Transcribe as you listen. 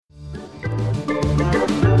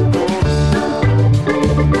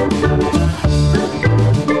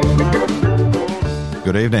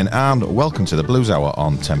good evening and welcome to the Blues Hour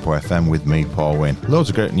on Tempo FM with me, Paul Wynn. Loads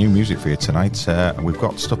of great new music for you tonight. We've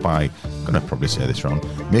got stuff by, I'm going to probably say this wrong,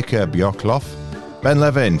 Mika Bjorklof, Ben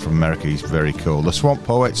Levin from America, he's very cool, The Swamp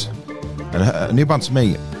Poets, and a new band to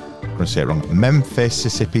me, I'm going to say it wrong, Memphis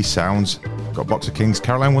Mississippi Sounds. Got Boxer Kings,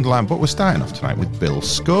 Caroline Wonderland, but we're starting off tonight with Bill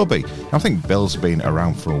Scobie. I think Bill's been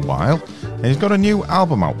around for a while, and he's got a new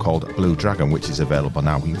album out called Blue Dragon, which is available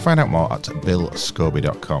now. You can find out more at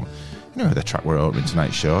billscobie.com. You know, the track we're opening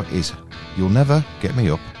tonight's show is You'll Never Get Me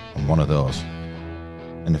Up on One of Those.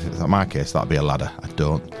 And if it's not my case, that'd be a ladder. I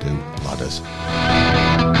don't do ladders.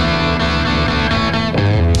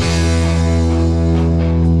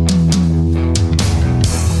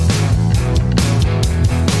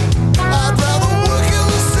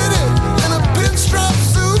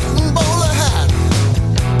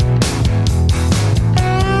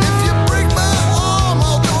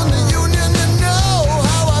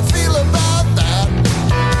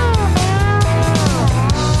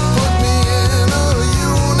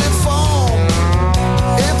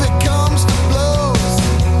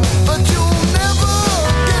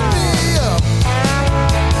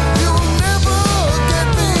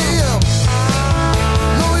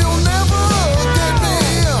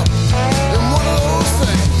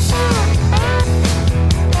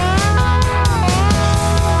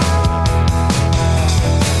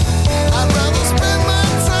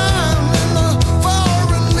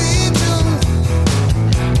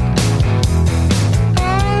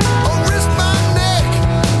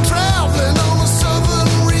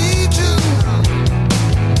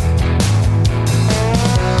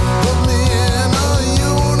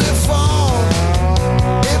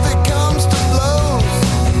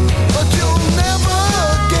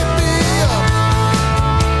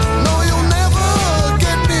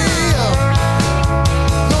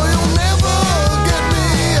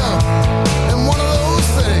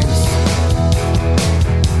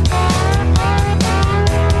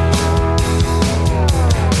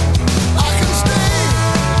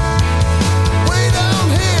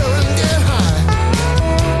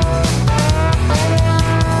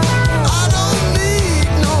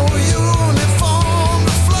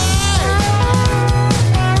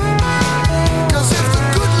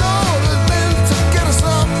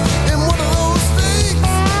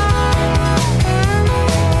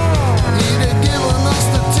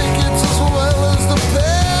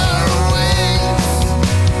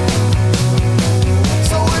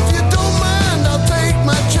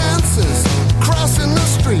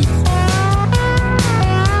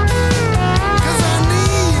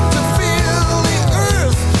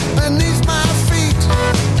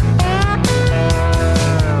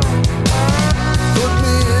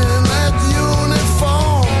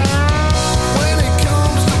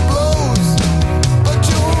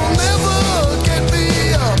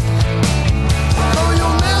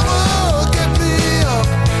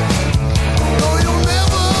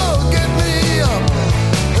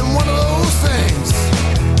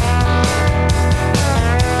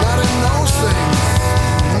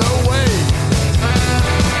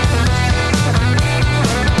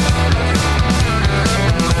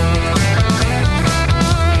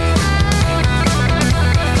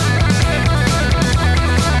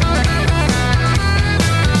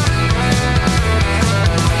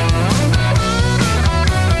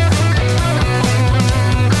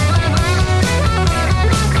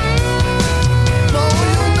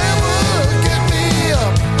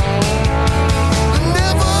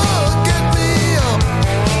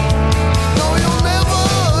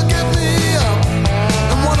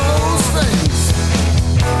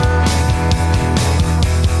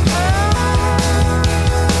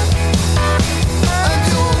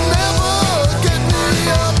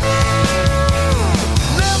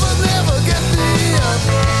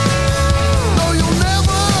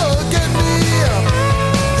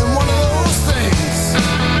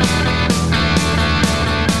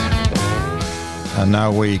 Now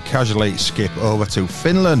we casually skip over to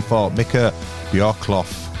Finland for Mika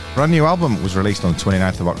Bjorklof. Brand new album was released on the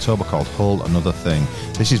 29th of October called Whole Another Thing.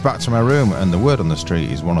 This is Back to My Room, and the word on the street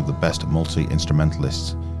is one of the best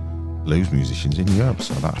multi-instrumentalists blues musicians in Europe,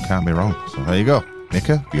 so that can't be wrong. So there you go,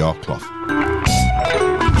 Mika Bjorklof.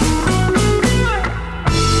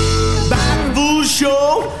 Back full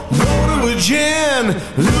show, loaded with gin.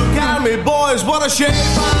 Look at me, boys, what a shape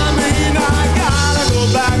I'm in. I gotta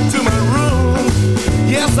go back to my room.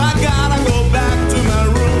 Yes, I gotta go back to my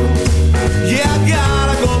room. Yeah, I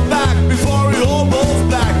gotta go back before it all goes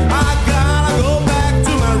black. I gotta go back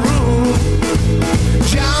to my room.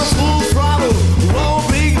 Jam full throttle, roll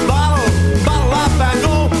big bottle up and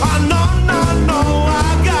go. No,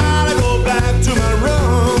 I gotta go back to my room.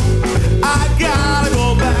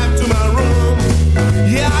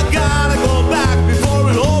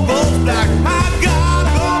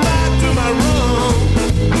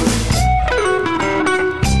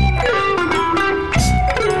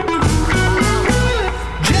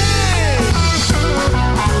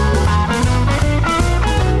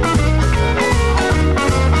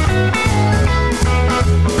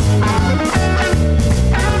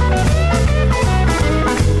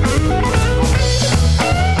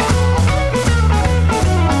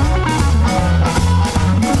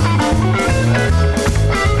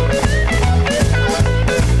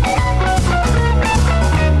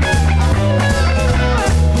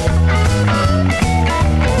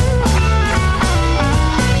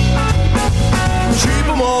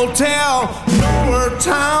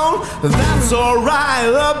 that's alright.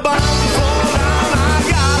 The bombs fall down, I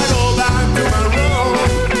gotta go back to my room.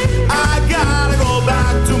 I gotta go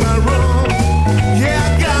back to my room. Yeah,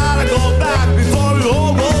 I gotta go back before it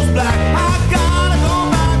all goes black. I gotta go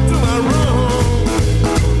back to my room.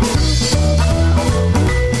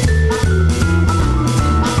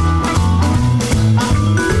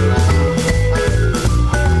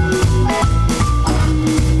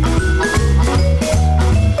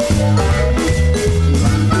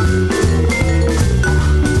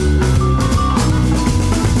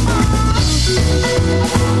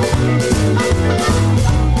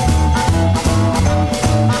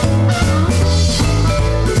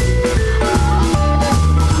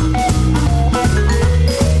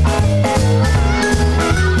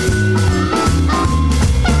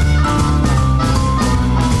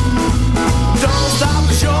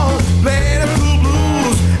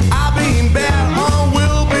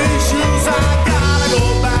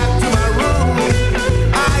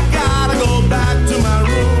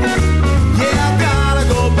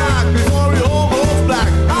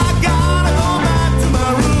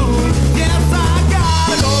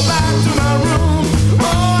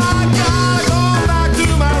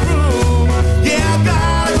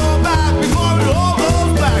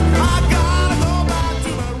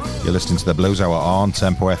 To the Blues Hour on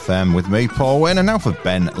Tempo FM with me, Paul Wynn, and now for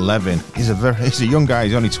Ben Levin. He's a young guy.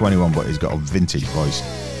 He's only 21, but he's got a vintage voice.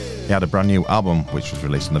 He had a brand new album which was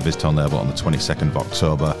released on the VizTone label on the 22nd of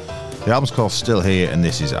October. The album's called Still Here, and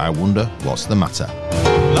this is I Wonder What's the Matter.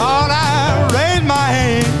 Lord, I raised my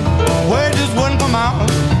hand, wages wouldn't come out.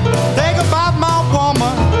 Think about my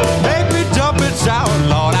woman, make me jump and shout.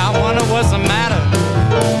 Lord, I wonder what's the matter.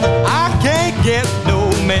 I can't get no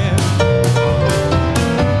man.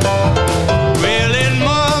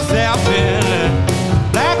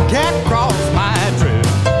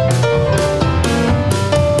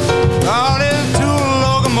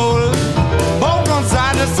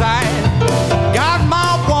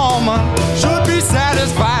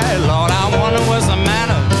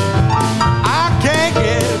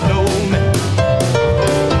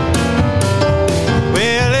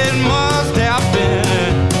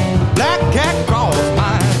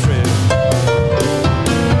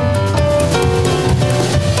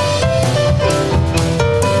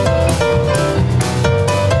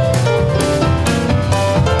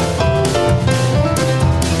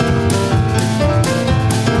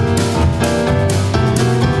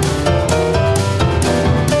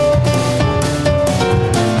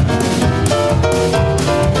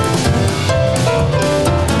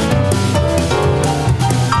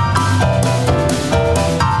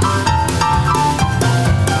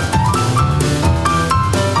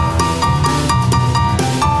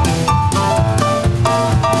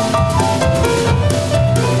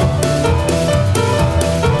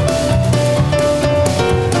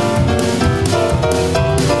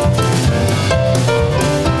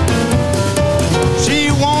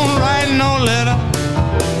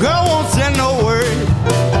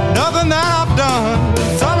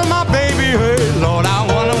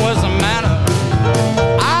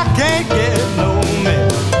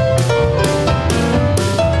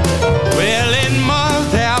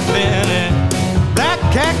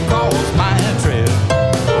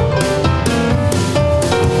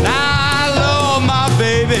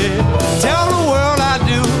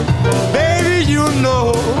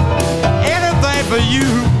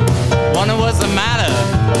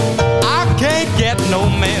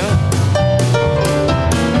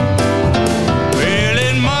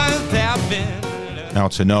 Now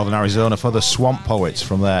to Northern Arizona for the Swamp Poets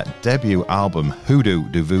from their debut album Hoodoo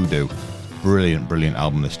Do Voodoo. Brilliant, brilliant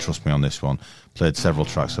album this, trust me on this one. Played several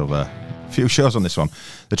tracks over a few shows on this one.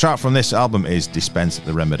 The track from this album is Dispense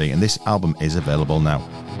the Remedy, and this album is available now.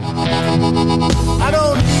 I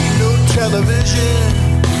don't need no television.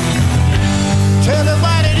 Tell them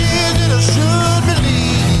what it is that I should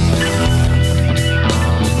believe.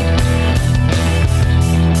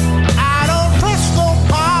 I don't trust no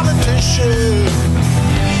politician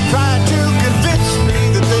trying to convince me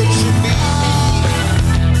that they should be.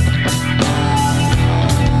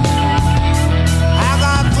 I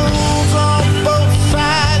got fools on both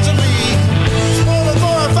sides of me. Spoiler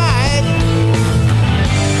for a fight.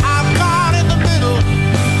 I'm caught in the middle,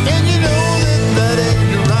 and you know that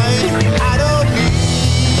ain't right. I don't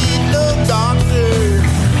need no doctor.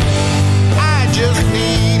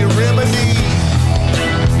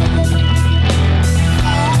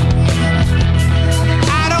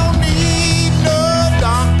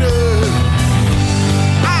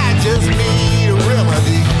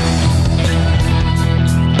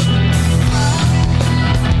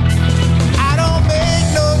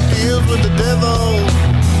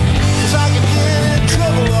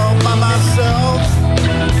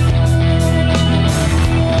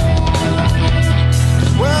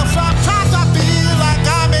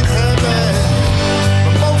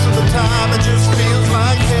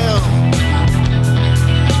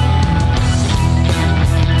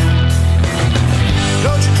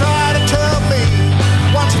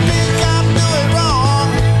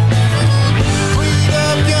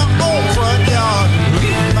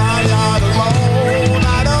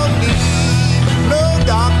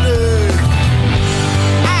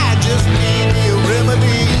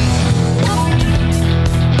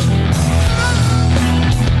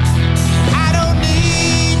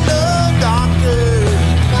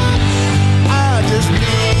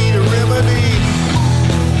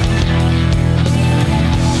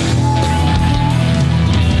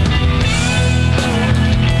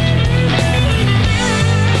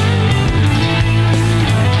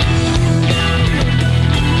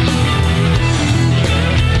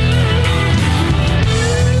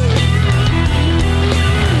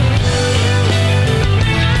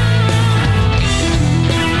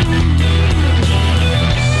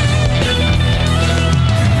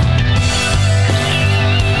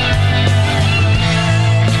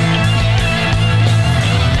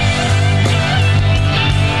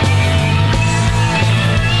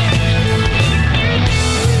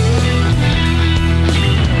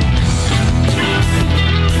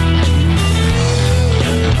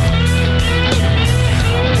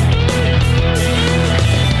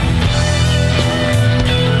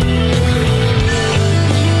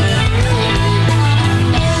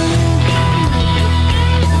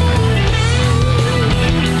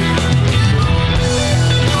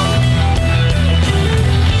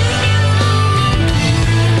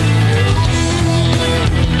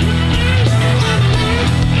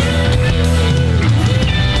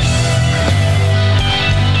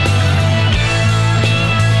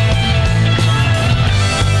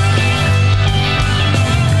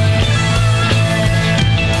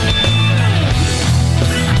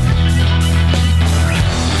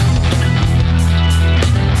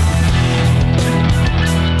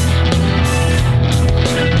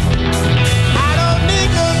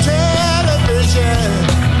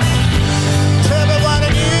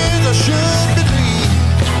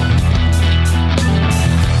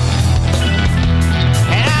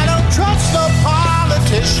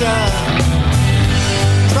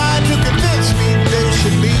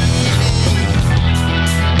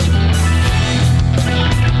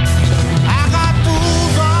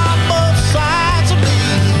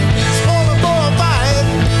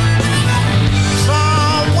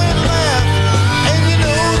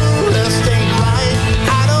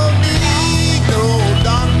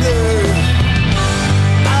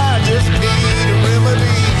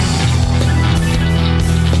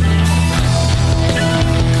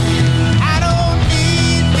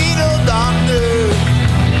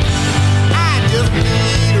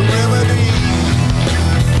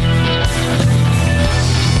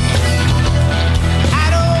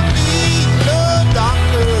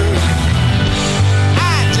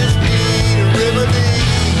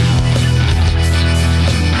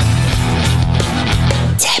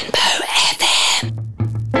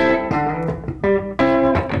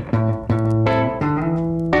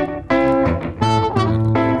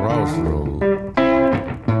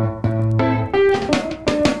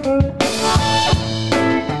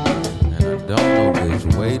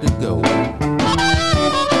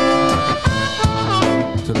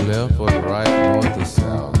 right, north or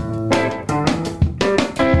south?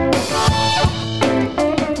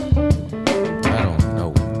 I don't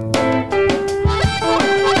know.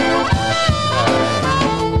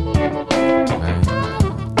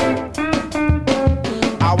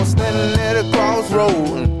 I was standing at a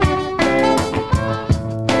crossroad.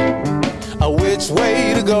 Which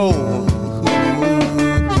way to go?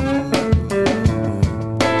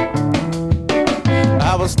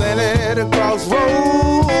 I was standing at a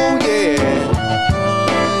crossroad, yeah.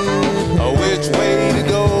 Which way to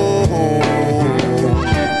go?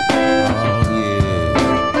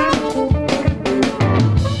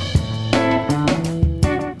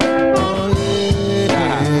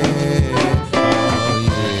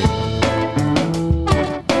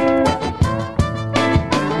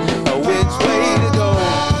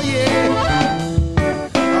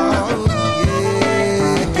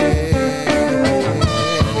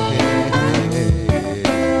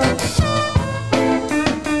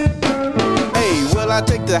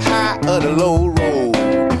 The high or the low road.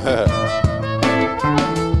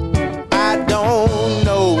 I don't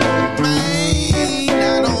know, man.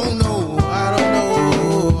 I don't know.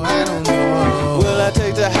 Will I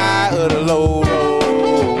take the high or the low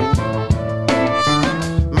road?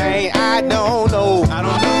 Man, I don't know. I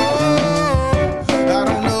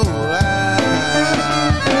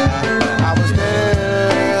was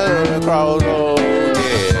there at the crossroad.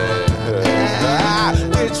 Yeah.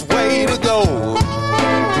 Which way to go?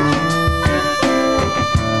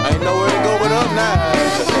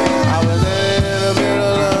 I was in the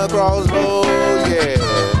middle of the crossroad, yeah.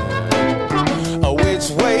 Which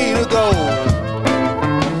way to go?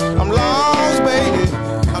 I'm lost, baby.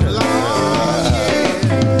 I'm lost, yeah.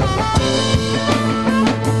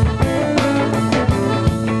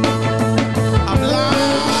 I'm lost,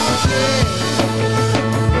 yeah.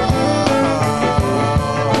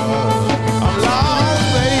 I'm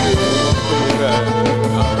lost, baby.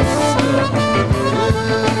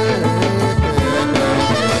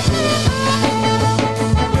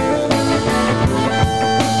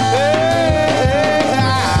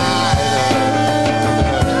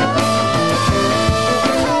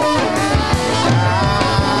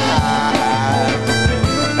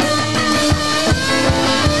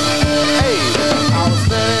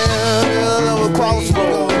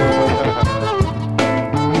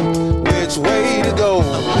 Which way to go?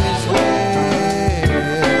 Which way?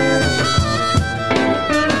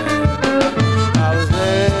 I was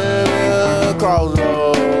there at the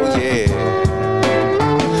crossroad, yeah.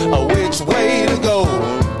 Which way to go?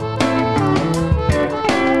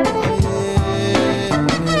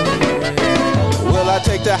 Will I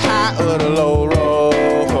take the high or the low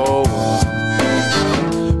road?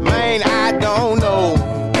 Man, I don't know.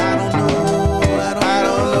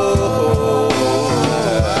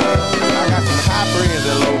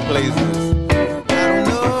 Places. I don't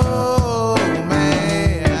know,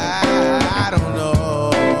 man. I don't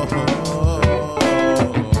know.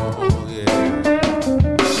 Yeah.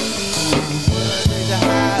 Take the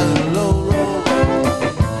high or the low road.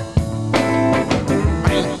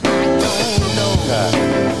 Man,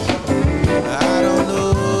 I don't know.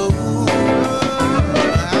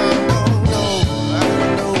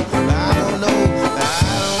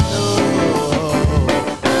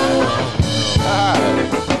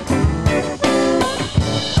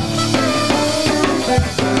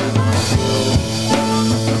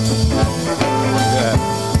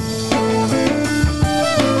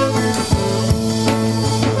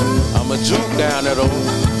 Down that old.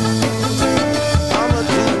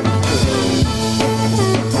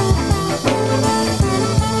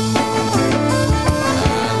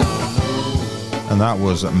 And that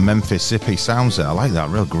was Memphissippi Sounds there. I like that,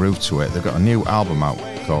 real groove to it. They've got a new album out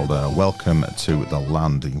called Welcome to the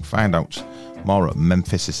Land. You can find out more at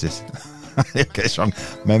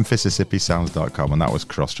Memphississippisounds.com, and that was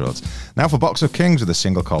Crossroads. Now for Box of Kings with a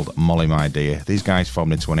single called Molly My Dear. These guys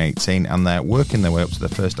formed in 2018 and they're working their way up to their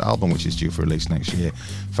first album, which is due for release next year.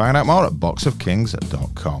 Find out more at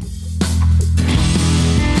boxofkings.com.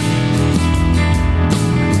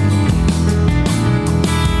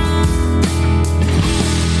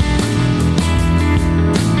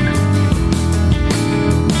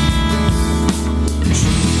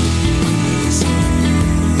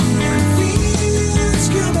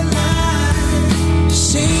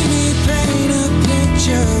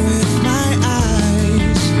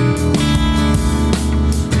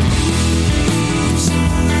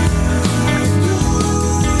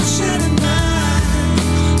 Shine.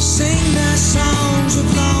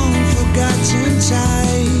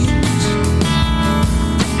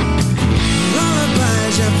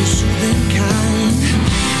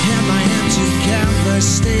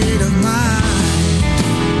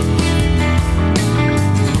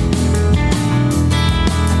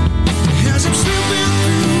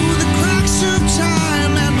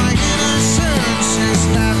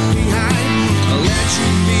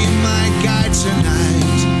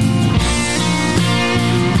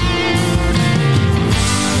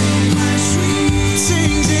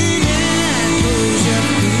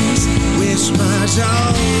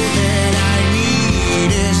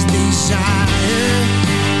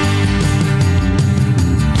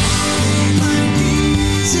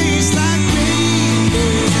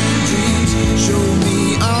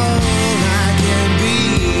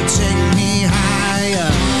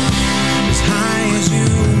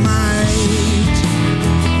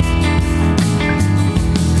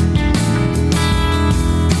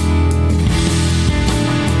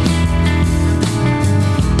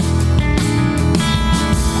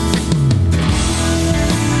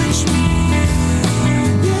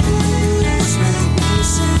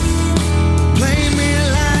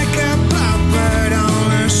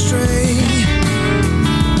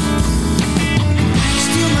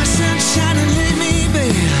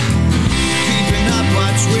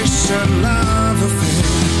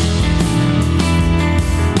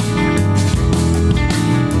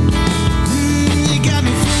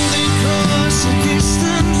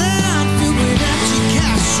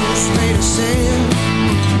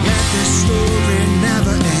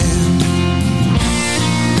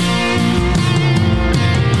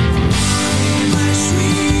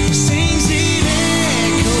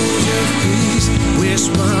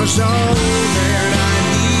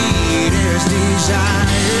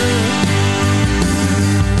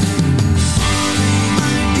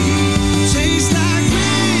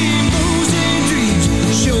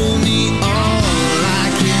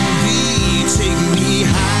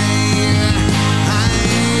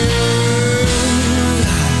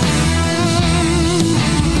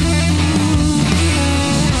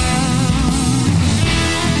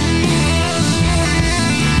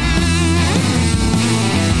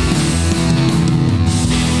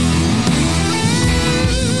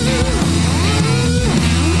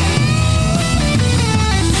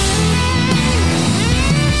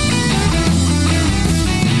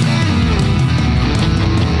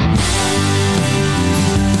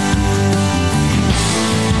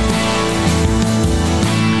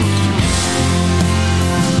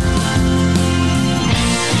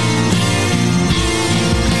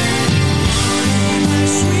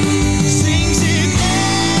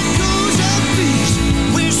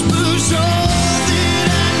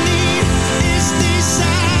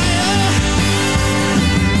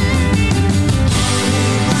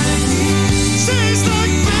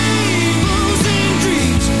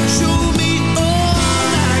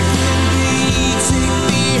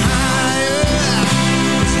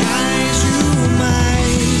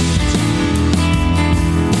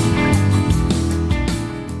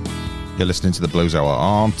 You're listening to the Blues Hour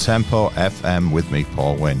on Tempo FM with me,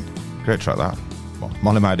 Paul Wynn. Great track that.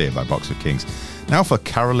 Molly My Dear by Box of Kings. Now for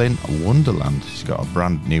Carolyn Wonderland. She's got a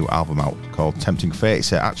brand new album out called Tempting Fate.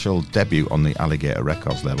 It's her actual debut on the Alligator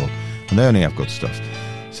Records label, and they only have good stuff.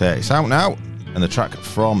 So it's out now, and the track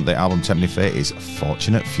from the album Tempting Fate is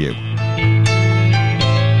Fortunate Few.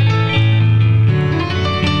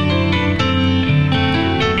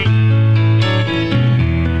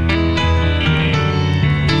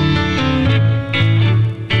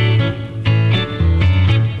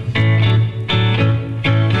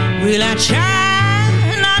 Well, I try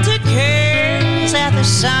not to curse at the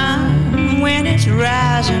sun when it's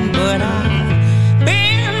rising, but I've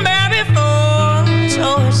been there before,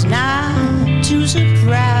 so it's not too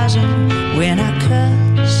surprising when I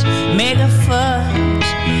cuss, make a fuss,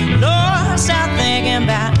 Lord, stop thinking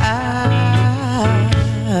about us.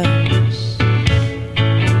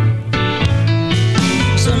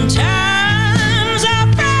 Sometimes our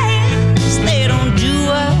friends, they don't do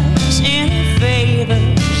us any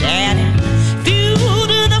favors.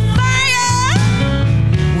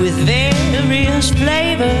 With various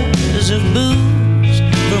flavors of booze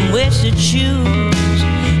from which to choose,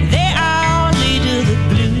 they all lead to the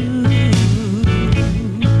blues.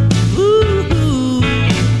 Ooh.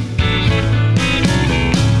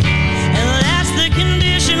 And that's the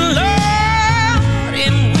condition, Lord,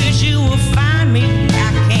 in which you will find me. I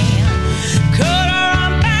can't cut or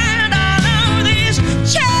unbind all of these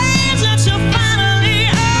chains until finally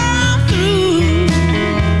I'm through.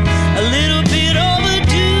 A little bit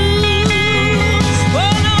overdue.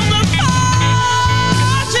 Well, on the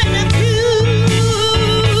fortunate few.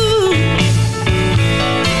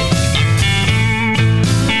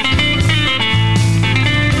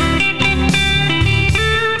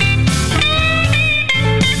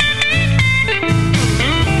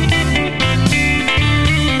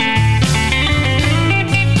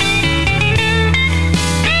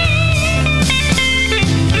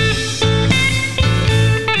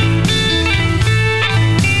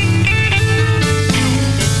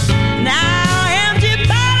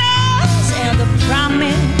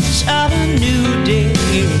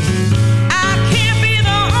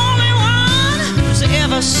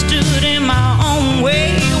 it in my own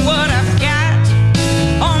way. What I've got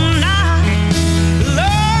all night,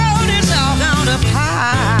 Lord, it's all gone to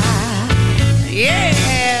pie. Yeah.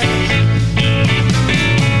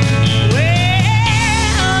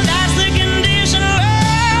 Well, that's the condition,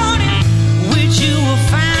 Lord, in which you will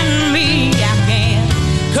find me. I can't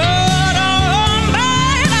cut on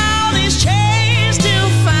by all these chains till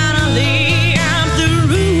finally I'm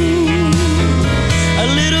through. A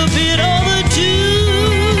little bit overdue.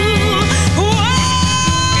 One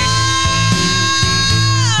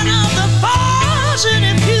of the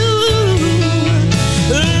fortunate few.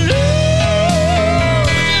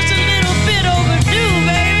 Just a little bit overdue,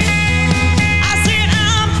 baby. I said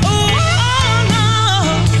I'm one of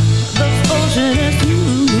the fortunate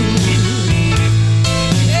few.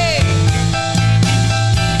 Hey.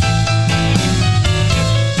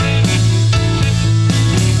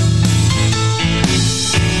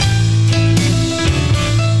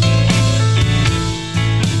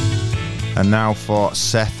 And now for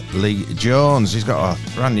Seth Lee Jones. He's got a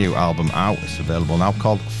brand new album out. It's available now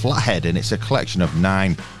called Flathead, and it's a collection of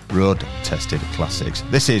 9 road-tested classics.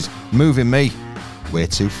 This is Moving Me Way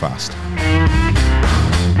Too Fast.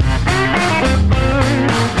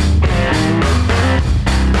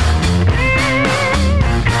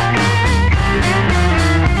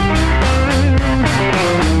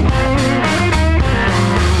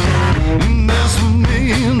 Mess with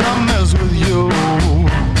me and I mess with you.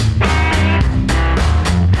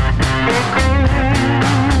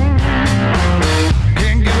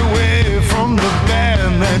 Can't get away from the bad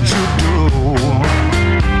that you do.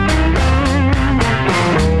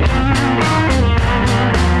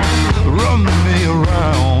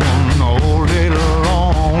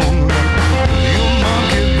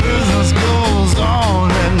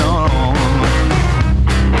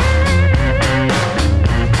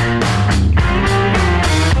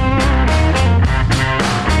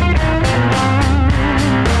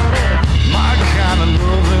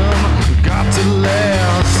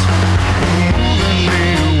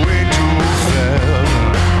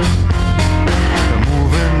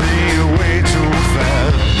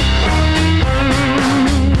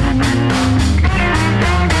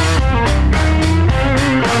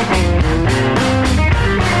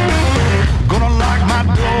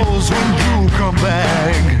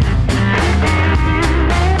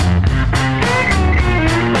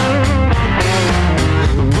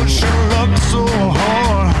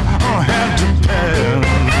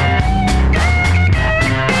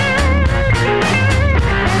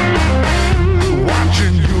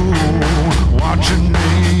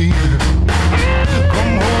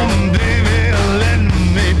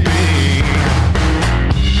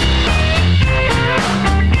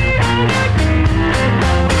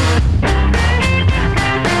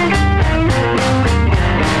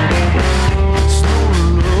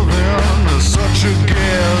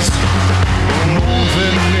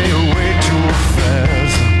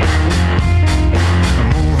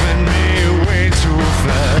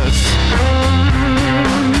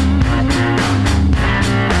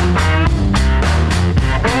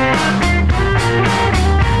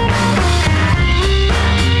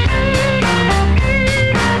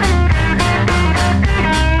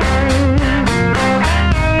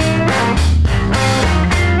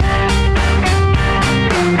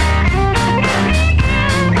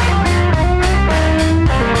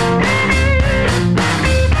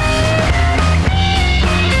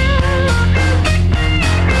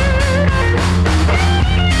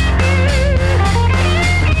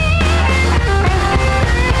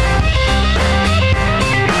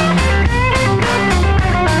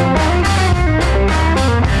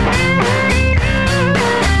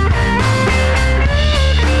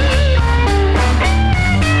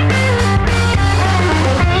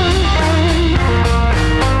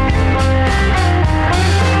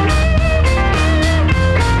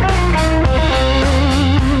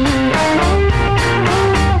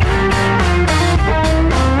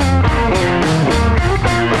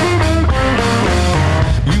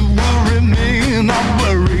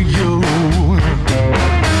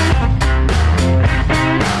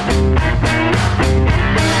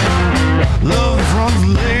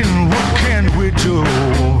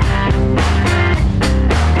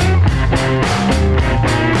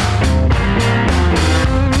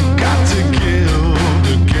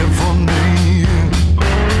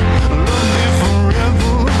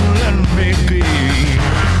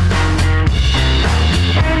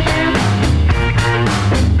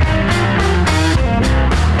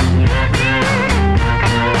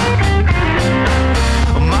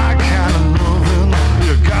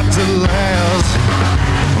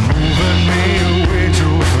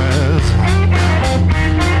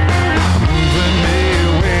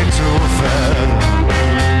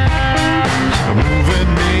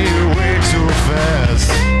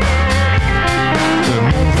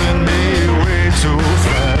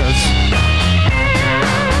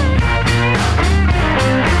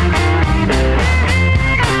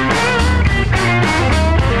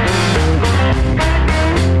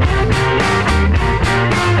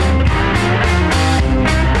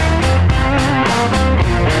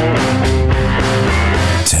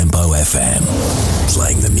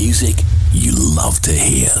 to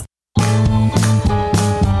hear.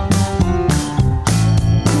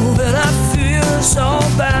 But I feel so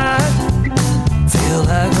bad, feel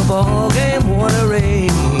like a ball game on a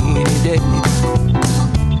rainy day.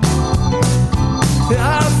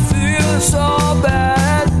 I feel so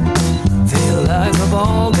bad, feel like a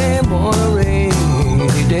ball game on a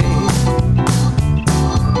rainy day.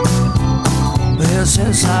 Well,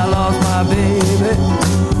 since I lost my baby,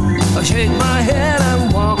 I shake my head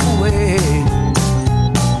and walk away.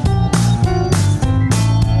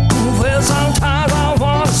 Well, sometimes I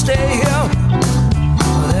wanna stay here,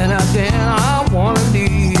 but then again I wanna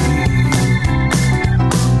leave.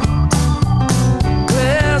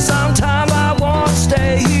 Well, sometimes I wanna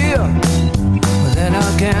stay here, but then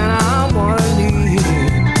again I wanna leave.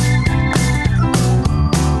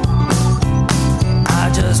 I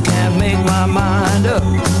just can't make my mind up.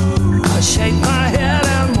 I shake my head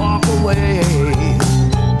and walk away.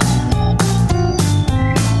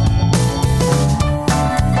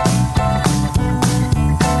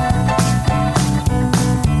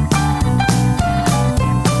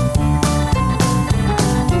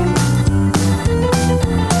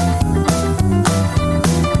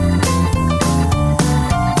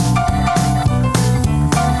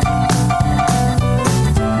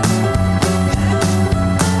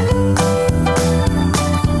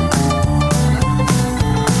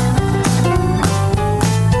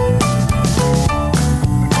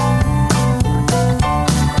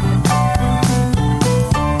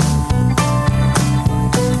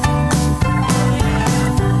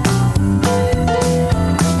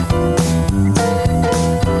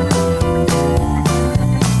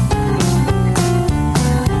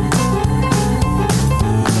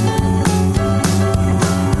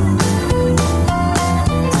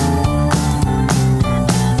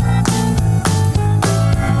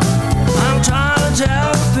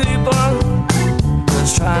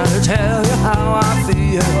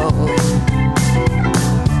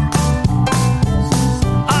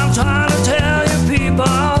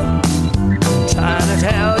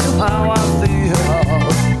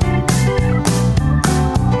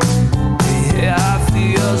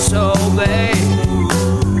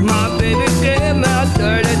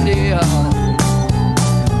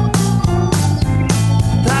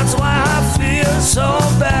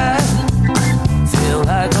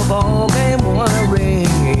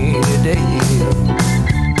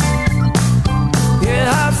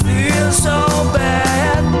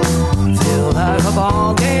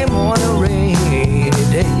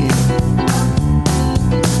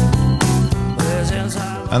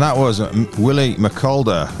 And that was Willie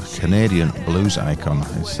McCalder, a Canadian blues icon.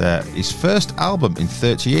 It's his first album in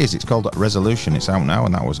 30 years. It's called Resolution. It's out now,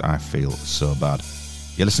 and that was I Feel So Bad.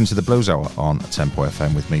 You're listening to the Blues Hour on Tempo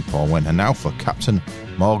FM with me, Paul Wynn. And now for Captain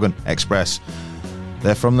Morgan Express.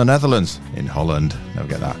 They're from the Netherlands, in Holland. Never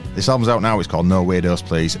get that. This album's out now. It's called No Weirdos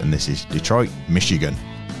Please, and this is Detroit, Michigan.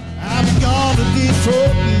 I've gone to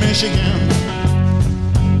Detroit, Michigan.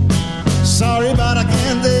 Sorry, but I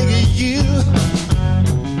can't take you.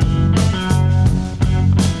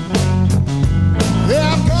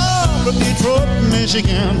 Yeah, I've gone to Detroit,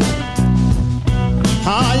 Michigan.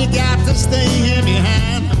 Oh, you got to stay here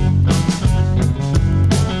behind.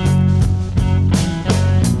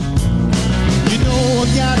 You know I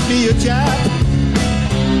got me a job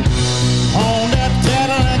on that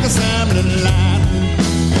Cadillac assembly line.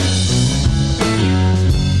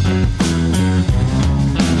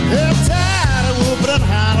 I'm tired of whooping and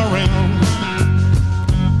hollering,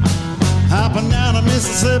 hopping down a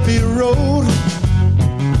Mississippi road.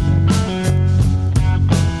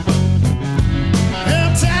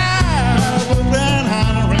 I'm tired of whooping and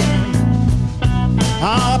hollering,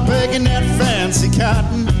 I'm picking that fancy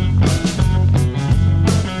cotton.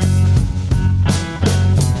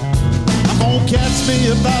 I'm gonna catch me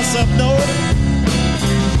a bus up north.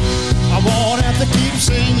 I won't have to keep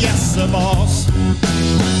saying yes, sir, boss.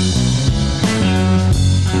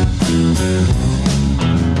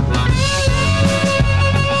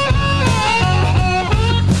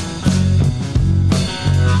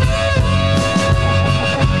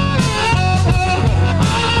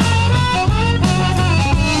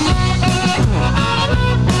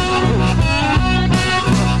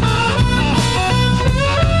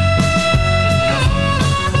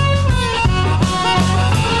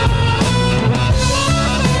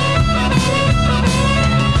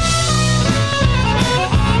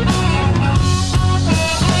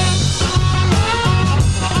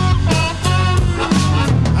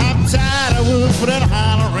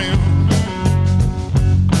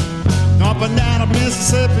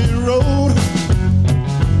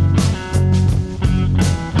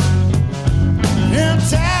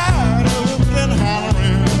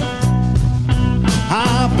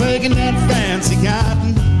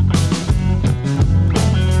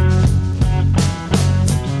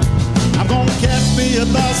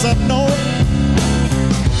 about some note.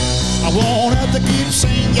 I won't have to keep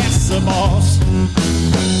saying yes, sir, boss.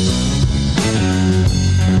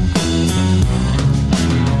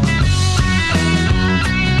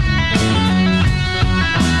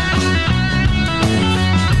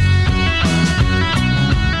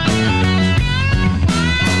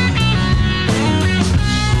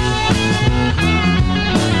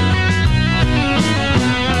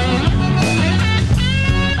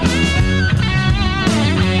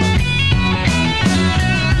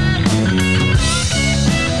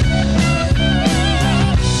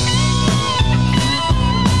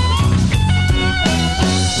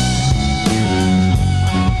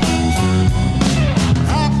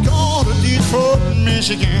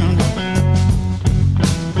 Michigan.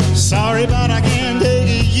 Sorry, but I can't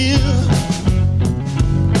take you.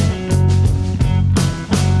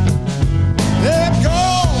 They're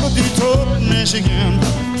going to Detroit, Michigan.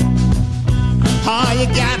 Oh, you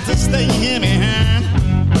got to stay here, man.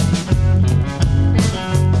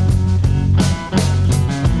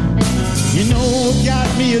 You know,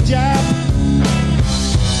 got me a job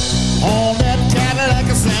on that Cadillac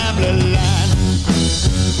assembly line.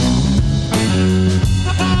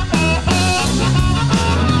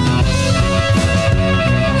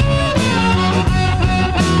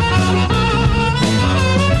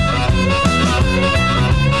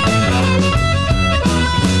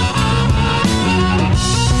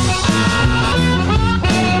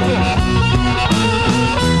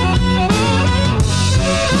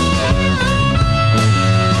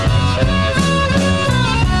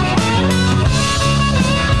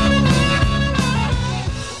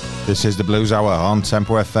 This is the Blues Hour on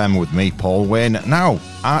Tempo FM with me, Paul Wynn. Now,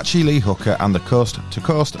 Archie Lee Hooker and the Coast to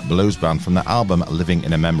Coast Blues Band from their album Living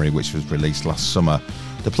in a Memory, which was released last summer.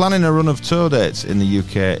 They're planning a run of tour dates in the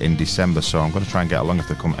UK in December, so I'm going to try and get along if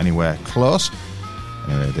they come anywhere close.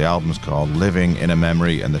 Anyway, the album's called Living in a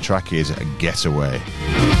Memory and the track is Getaway.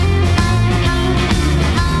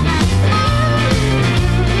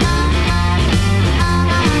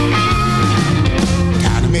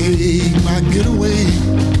 Gotta make my getaway.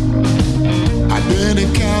 I've been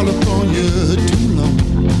in California too long,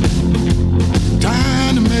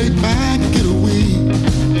 trying to make my getaway.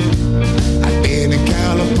 I've been in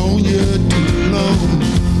California too long.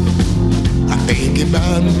 I think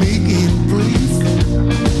about making brief,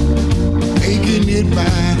 making it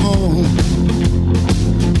my home.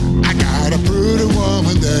 I got a pretty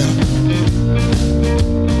woman there.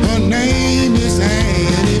 Her name is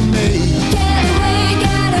Annie Mae.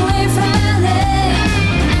 Get away from LA.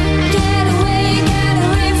 Get away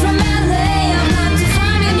from LA. I'm not to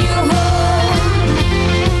find a new home.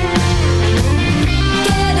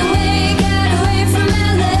 Get away from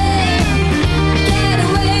LA. Get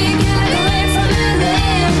away from LA.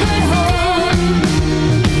 I'm good home.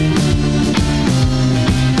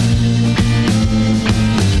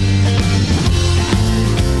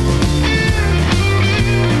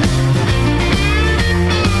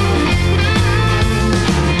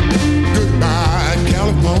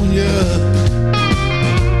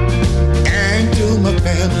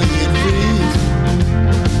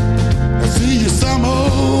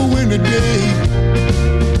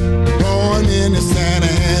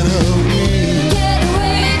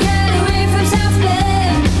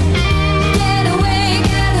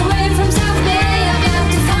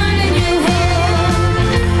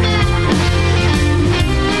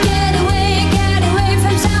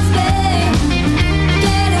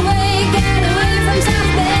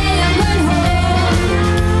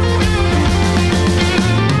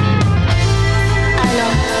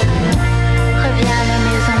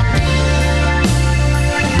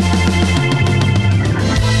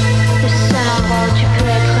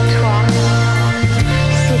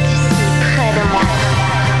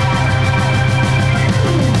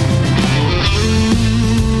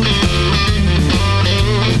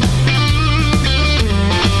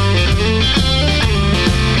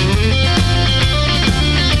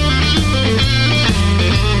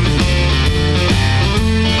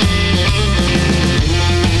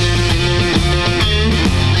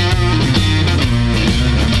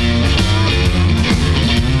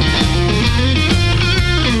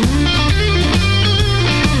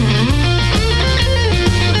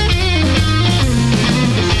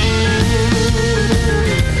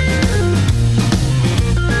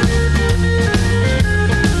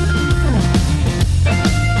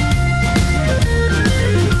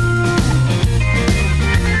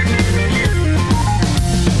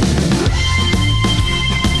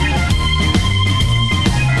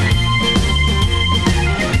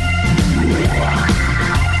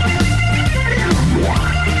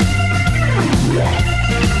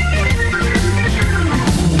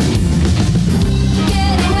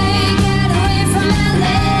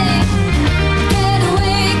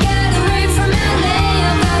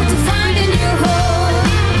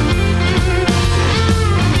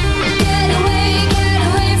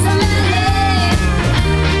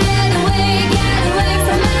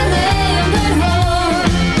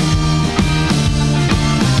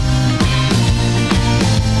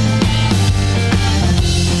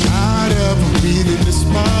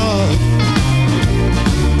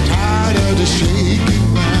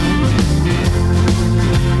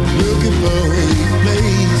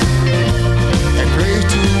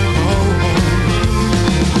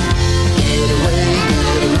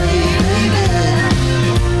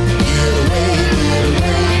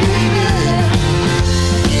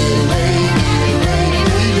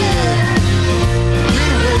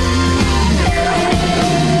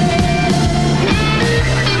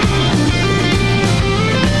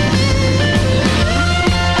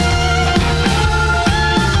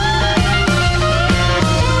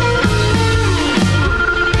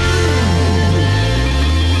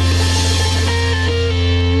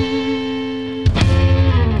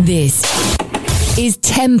 This is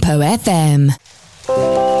Tempo FM.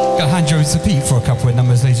 Gonna hand you over to Pete for a couple of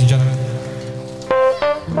numbers, ladies and gentlemen.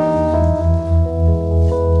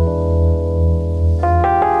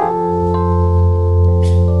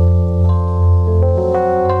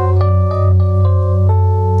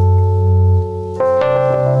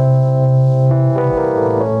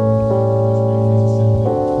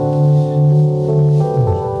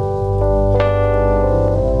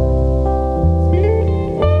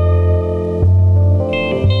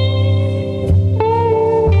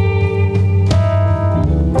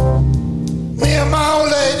 Me and my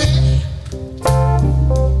old lady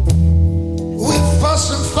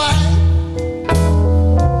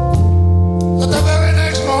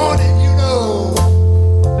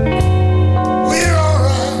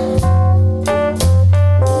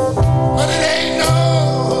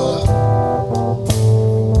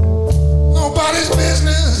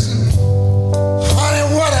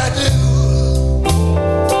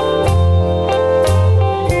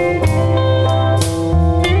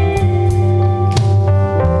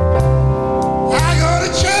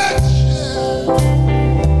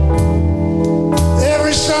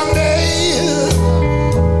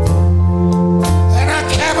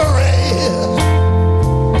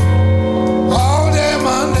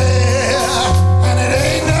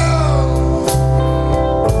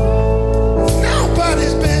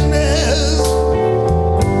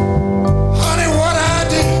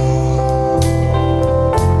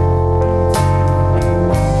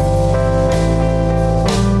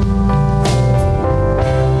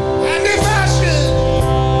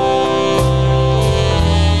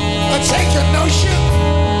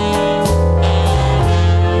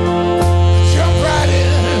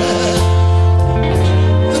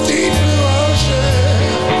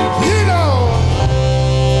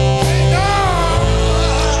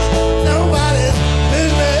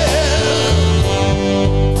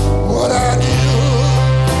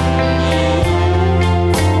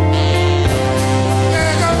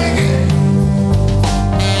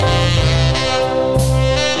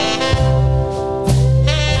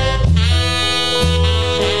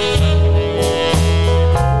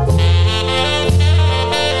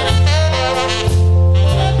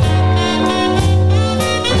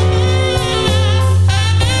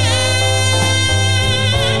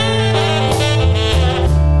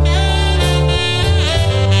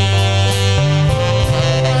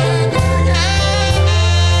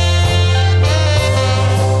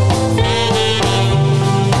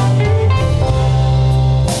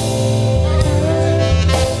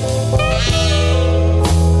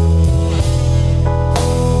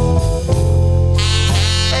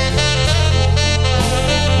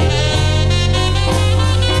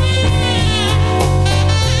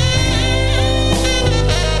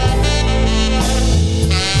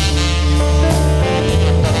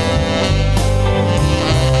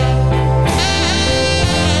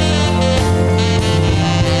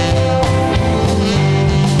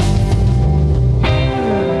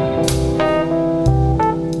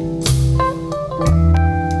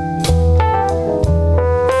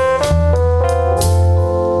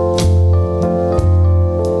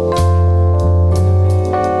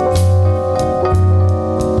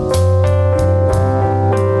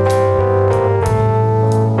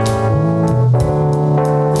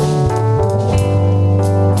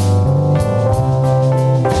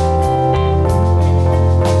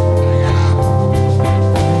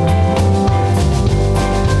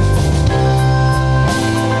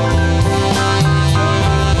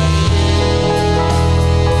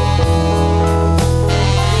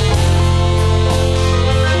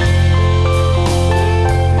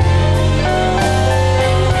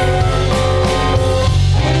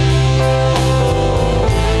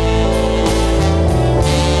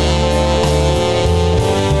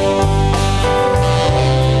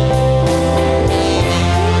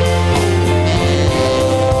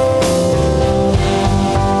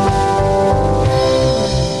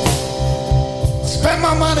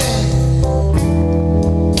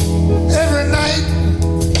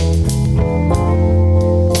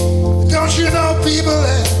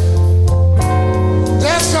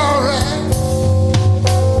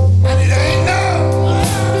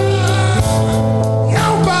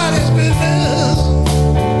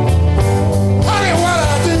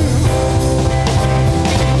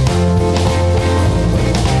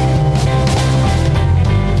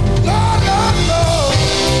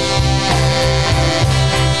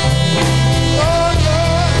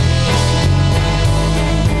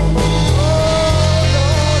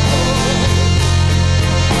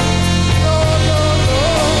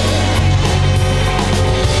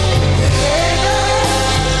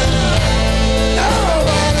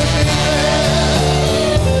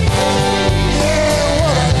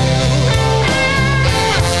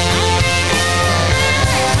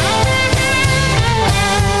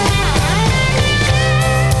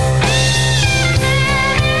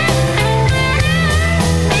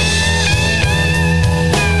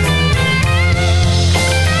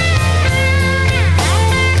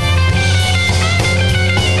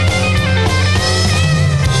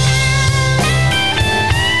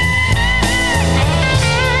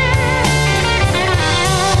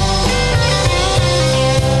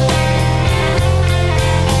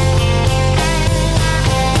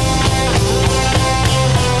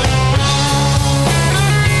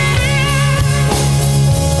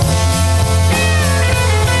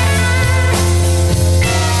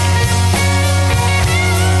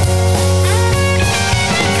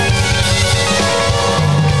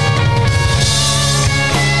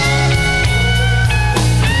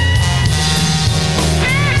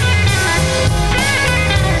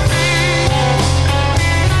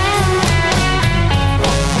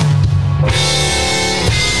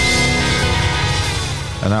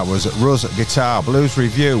was Ruz Guitar Blues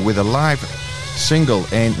Review with a live single,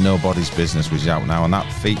 Ain't Nobody's Business, which is out now, and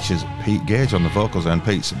that features Pete Gage on the vocals, and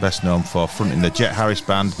Pete's best known for fronting the Jet Harris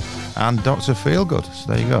Band and Dr. Feelgood.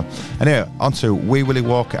 So there you go. Anyway, on to Wee Willie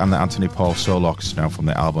Walker and the Anthony Paul Soul Orchestra now from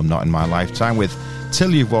the album Not In My Lifetime with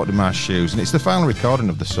Till You've Walked In My Shoes, and it's the final recording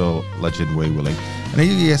of the soul legend Wee Willie, and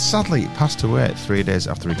he sadly passed away 3 days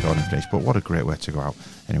after recording finished, but what a great way to go out.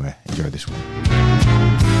 Anyway, enjoy this one.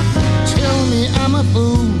 Tell me I'm a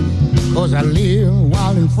fool, 'cause I live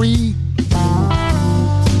wild and free.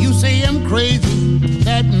 You say I'm crazy,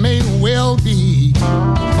 that may well be.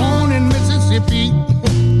 Born in Mississippi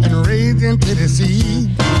and raised in Tennessee.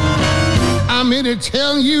 I'm here to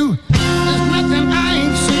tell you there's nothing I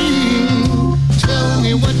ain't seen. Tell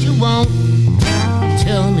me what you want,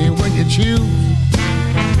 tell me what you choose.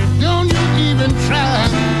 Don't you even try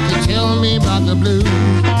to tell me about the blues.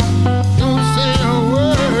 Don't say a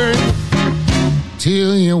word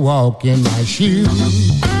till you walk in my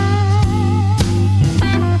shoes.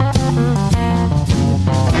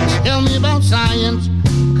 Tell me about science,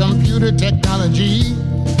 computer technology,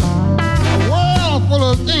 a world full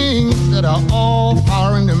of things that are all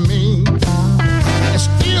foreign to me. There's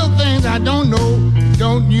still things I don't know,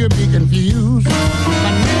 don't you be confused.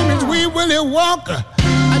 My name is Wee Willie Walker,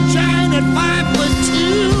 a giant at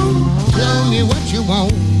 5'2". Tell me what you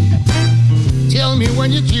want, tell me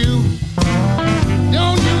when you choose.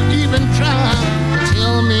 Don't you even try to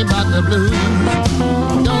tell me about the blues.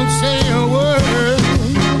 Don't say a word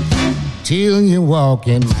till you walk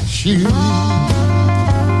in my shoes.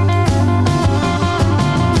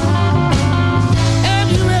 Have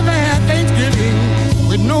you ever had Thanksgiving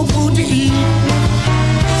with no food to eat?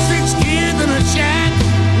 6 kids in a shack,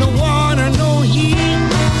 no water, no heat.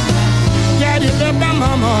 Daddy left my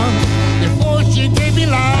mama before she gave me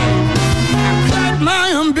life. I cut my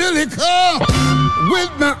umbilical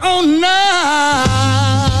with my own knife.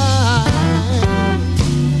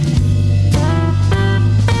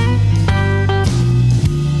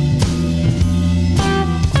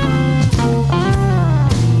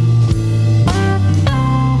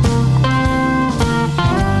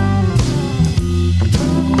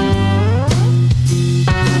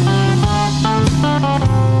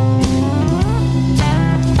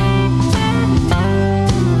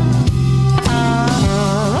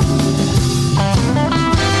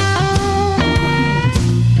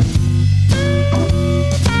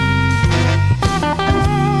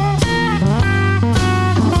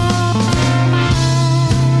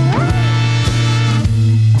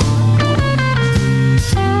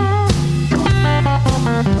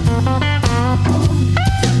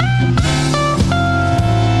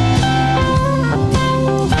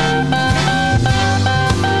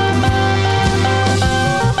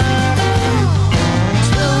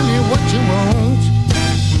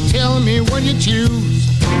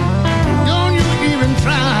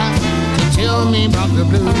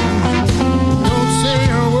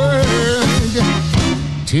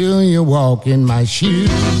 Till you walk in my shoes.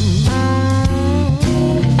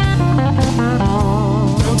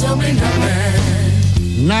 Don't tell me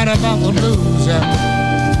nothing, not about the blues.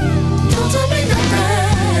 Don't tell me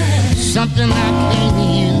nothing, something I can't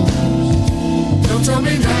use. Don't tell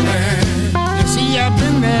me nothing, you see I've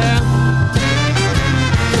been there.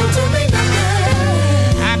 Don't tell me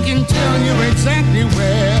nothing, I can tell you exactly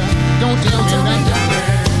where. Don't tell me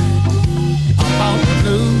nothing about the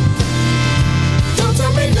blues. Don't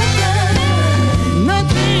tell me nothing,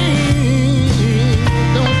 nothing.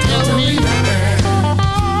 Don't tell me nothing,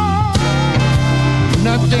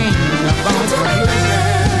 nothing about the blues.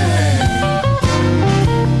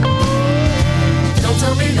 Don't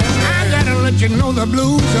tell me nothing. I gotta let you know the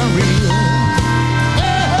blues are real.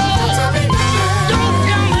 Don't tell me nothing. Don't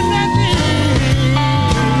tell me nothing.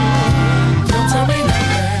 Don't tell me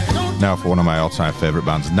nothing. Now for one of my all-time favourite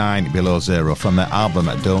bands, 9 Below Zero, from their album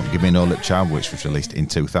Don't Give Me No Lip Child, which was released in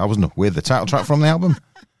 2000, with the title track from the album,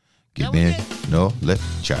 Give Me No Lip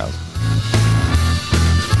Child.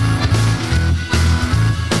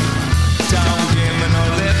 Don't give me no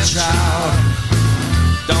lip, child.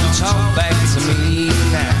 Don't talk back to me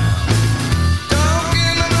now. Don't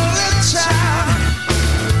give me no lip, child,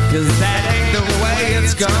 'cause that ain't the way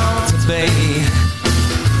it's going to be.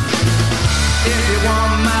 If you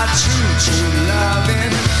want my true, true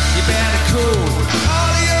loving, you better cool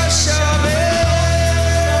all your shoving.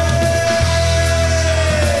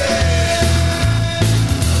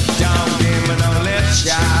 Don't give me no lip,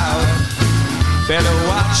 child. Better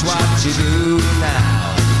watch what you do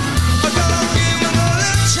now. But don't give me no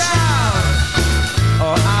lip, child,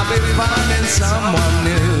 or I'll be finding someone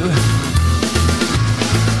new.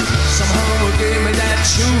 Someone will give me that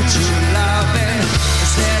true loving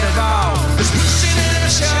instead of all this pushing and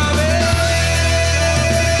shoving.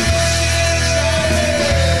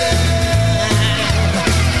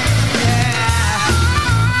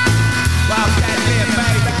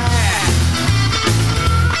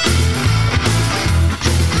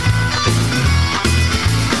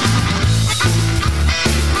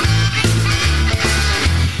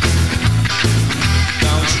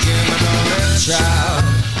 Child,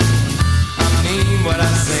 I mean what I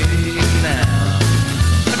say now.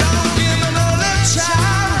 Don't give me no lip,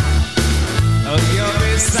 child. Oh, you'll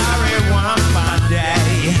be sorry one fine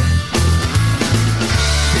day.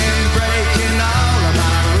 Been breaking all of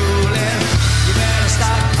my ruling. You better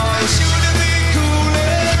stop or you shouldn't be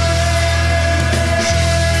cooling.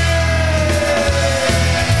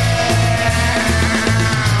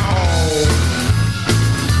 Oh,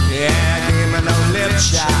 yeah, give me no lip,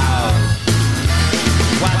 child.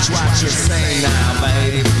 Watch what you say now,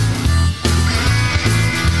 baby.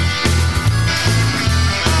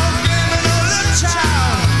 Oh, give me no lip,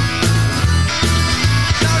 child.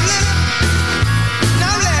 No lip,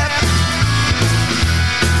 no lip.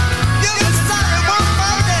 You can sorry one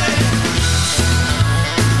more day.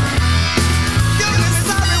 You can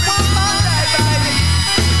sorry one more day, baby.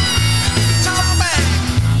 Talk back,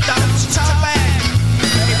 don't you talk back,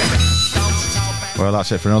 baby. Don't you talk back. Well,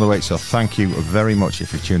 that's it for another week, so thank you very much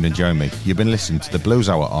if you've tuned in and joined me. You've been listening to the Blues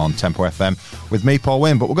Hour on Tempo FM with me, Paul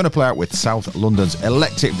Wynn, but we're going to play out with South London's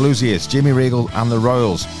Electric Bluesiers, Jimmy Regal and the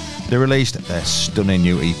Royals. They released their stunning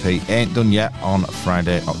new EP, Ain't Done Yet, on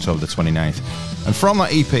Friday, October the 29th. And from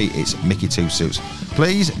that EP, it's Mickey Two Suits.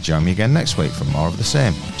 Please join me again next week for more of the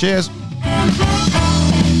same. Cheers!